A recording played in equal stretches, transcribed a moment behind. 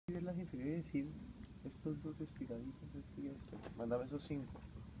decir estos dos espigaditos, este y este. Mándame esos 5.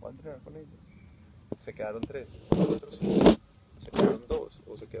 Voy a entrenar con ellos. Se quedaron 3, otros 5. Se quedaron 2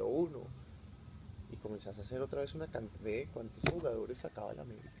 o se quedó 1. Y comenzás a hacer otra vez una cantidad de cuántos jugadores sacaba la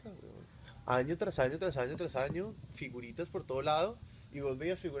América, weón. Año tras año, tras año, tras año, figuritas por todo lado. Y vos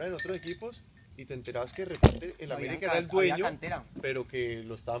veías figuras en otros equipos y te enterabas que de repente el América era el dueño, pero que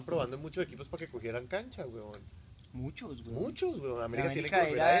lo estaban probando en muchos equipos para que cogieran cancha, weón. Muchos, weón. Muchos, weón. América tiene que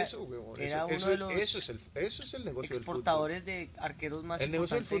volver a eso, weón. Eso es el negocio del fútbol. Exportadores de arqueros más El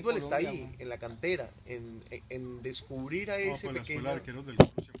negocio del fútbol está ahí, weón. en la cantera, en descubrir a ese pues la pequeño... escuela de arqueros del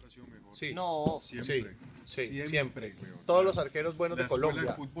club siempre ha sido mejor. Sí. No, Siempre. Weón. Todos los arqueros buenos de Colombia.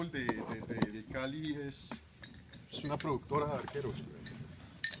 La escuela de fútbol de Cali es una productora de arqueros, weón.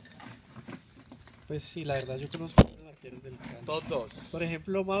 Pues sí, la verdad yo conozco a los arqueros del Cali. Todos. Por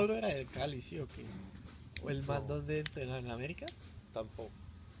ejemplo, Mauro era del Cali, ¿sí o qué? ¿O el man donde entrenó en América? Tampoco.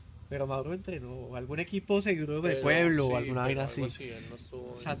 Pero Mauro entrenó algún equipo seguro de pueblo o alguna vaina así. Él no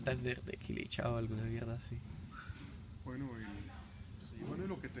estuvo Santander de Quilicha o alguna mierda así. Bueno, y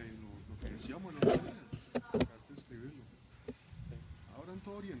lo que decíamos, ¿no? Acabaste de escribirlo. Ahora en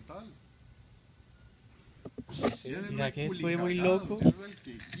todo oriental. Mira que fue muy loco.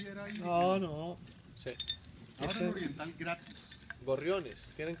 No. Sí. Ahora en oriental gratis.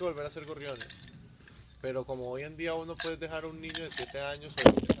 Gorriones, tienen que volver a ser gorriones. Pero como hoy en día uno puede dejar a un niño de 7 años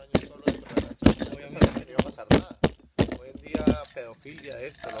o de 10 años solo dentro de la cancha, no iba a pasar nada. Hoy en día pedofilia,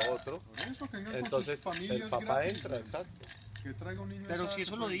 esto, lo otro. Entonces el papá entra, exacto. Que traiga un niño. Pero si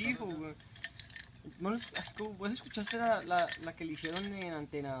eso lo dijo, güey. Bueno, vos escuchaste la que le hicieron en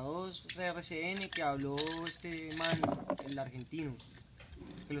Antena 2 RCN, que habló este man, el argentino,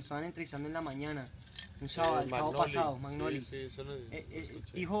 que lo estaban entrevistando en la mañana, un sábado, el sábado pasado, Magnoli. Sí, eso lo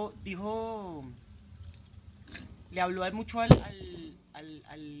escuché. Dijo, le habló mucho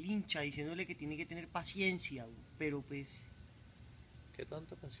al hincha, diciéndole que tiene que tener paciencia, pero pues... ¿Qué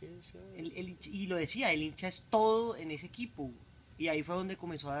tanta paciencia? Y lo decía, el hincha es todo en ese equipo. Y ahí fue donde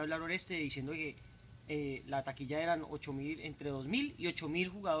comenzó a hablar Oreste, diciendo que la taquilla eran 8.000, entre 2.000 y 8.000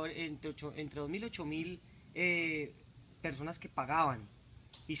 jugadores, entre 2.000 y 8.000 personas que pagaban.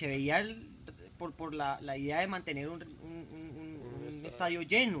 Y se veía por la idea de mantener un estadio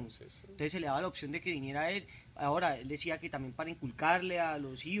lleno. Sí. Entonces se le daba la opción de que viniera él. Ahora, él decía que también para inculcarle a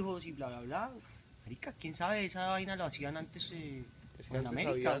los hijos y bla, bla, bla. Marica, quién sabe, esa vaina lo hacían antes es que en antes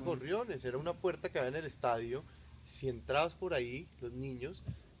América. Había gorriones, era una puerta que había en el estadio. Si entrabas por ahí, los niños,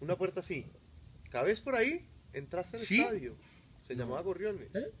 una puerta así, cabes por ahí, entraste al estadio. Se llamaba gorriones.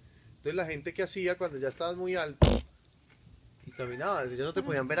 Entonces la gente que hacía cuando ya estabas muy alto y caminabas, ellos no te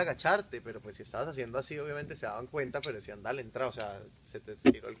podían ver agacharte, pero pues si estabas haciendo así, obviamente se daban cuenta, pero decían, dale, entra, o sea, se te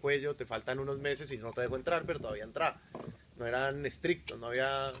estiró el cuello, te faltan unos meses y no te dejo entrar, pero todavía entra. No eran estrictos, no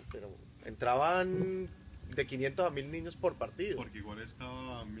había, pero entraban de 500 a 1000 niños por partido. Porque igual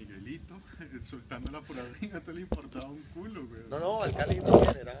estaba Miguelito soltándola por arriba, no le importaba un culo, güey. No, al Cali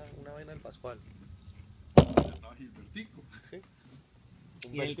también, era una vaina del Pascual. Estaba Gilbertico. Sí.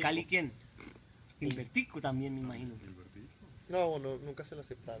 ¿Y el Cali quién? Gilbertico también, me imagino. Gilbertico. No, nunca se lo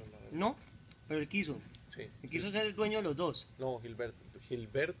aceptaron. No, pero él quiso. Sí. Él quiso ser el dueño de los dos. No,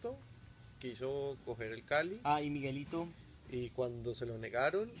 Gilberto quiso coger el Cali. Y Miguelito. Y cuando se lo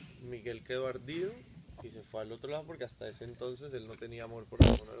negaron, Miguel quedó ardido y se fue al otro lado porque hasta ese entonces él no tenía amor por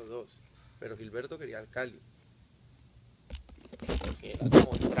ninguno de los dos. Pero Gilberto quería al Cali. Porque era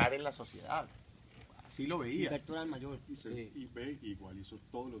como entrar en la sociedad. Así lo veía. Gilberto era el mayor. Y ve, igual hizo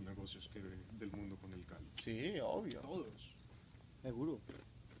todos los negocios del mundo con el Cali. Sí, obvio. Todos. Seguro.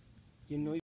 ¿Quién no